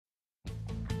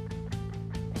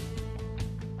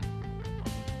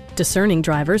Discerning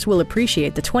drivers will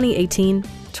appreciate the 2018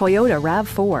 Toyota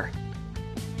RAV4.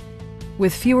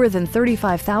 With fewer than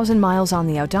 35,000 miles on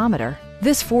the odometer,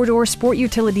 this four-door sport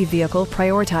utility vehicle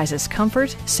prioritizes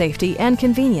comfort, safety, and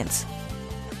convenience.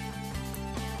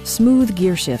 Smooth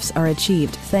gear shifts are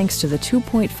achieved thanks to the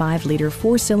 2.5-liter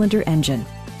four-cylinder engine.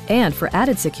 And for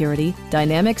added security,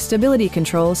 dynamic stability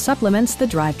control supplements the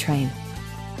drivetrain.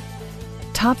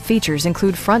 Top features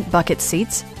include front bucket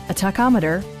seats, a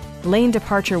tachometer, lane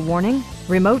departure warning,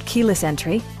 remote keyless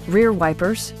entry, rear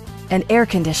wipers, and air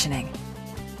conditioning.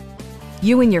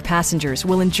 You and your passengers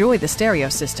will enjoy the stereo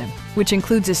system, which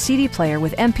includes a CD player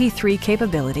with MP3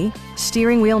 capability,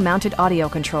 steering wheel mounted audio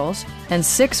controls, and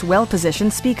 6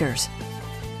 well-positioned speakers.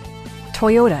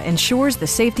 Toyota ensures the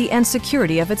safety and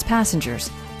security of its passengers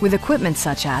with equipment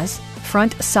such as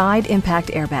front side impact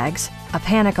airbags, a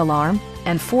panic alarm,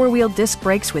 and 4-wheel disc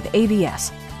brakes with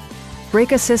ABS.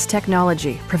 Brake Assist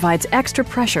technology provides extra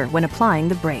pressure when applying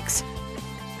the brakes.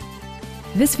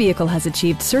 This vehicle has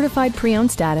achieved certified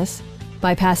pre-owned status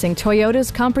by passing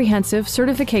Toyota's comprehensive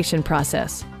certification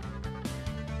process.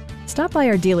 Stop by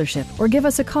our dealership or give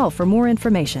us a call for more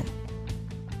information.